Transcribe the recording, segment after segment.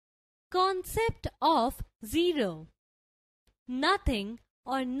Concept of zero. Nothing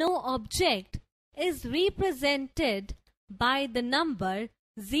or no object is represented by the number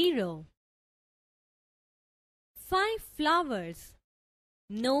 0. 5 flowers.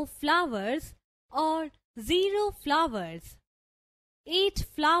 No flowers or 0 flowers. 8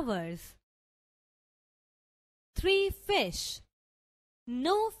 flowers. 3 fish.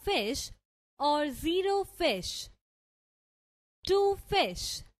 No fish or 0 fish. 2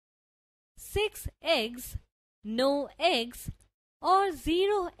 fish. 6 eggs. No eggs or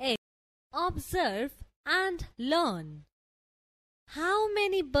 0 eggs. Observe and learn. How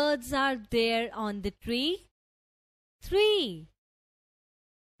many birds are there on the tree? 3.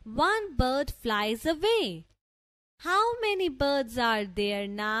 One bird flies away. How many birds are there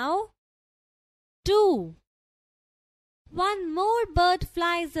now? 2. One more bird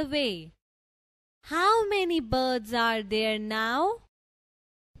flies away. How many birds are there now?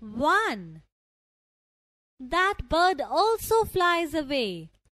 1. That bird also flies away.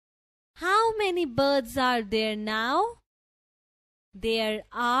 How many birds are there now? There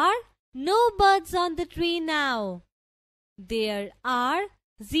are no birds on the tree now. There are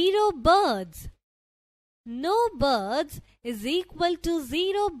 0 birds. No birds is equal to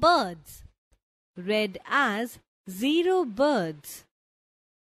 0 birds. Read as 0 birds.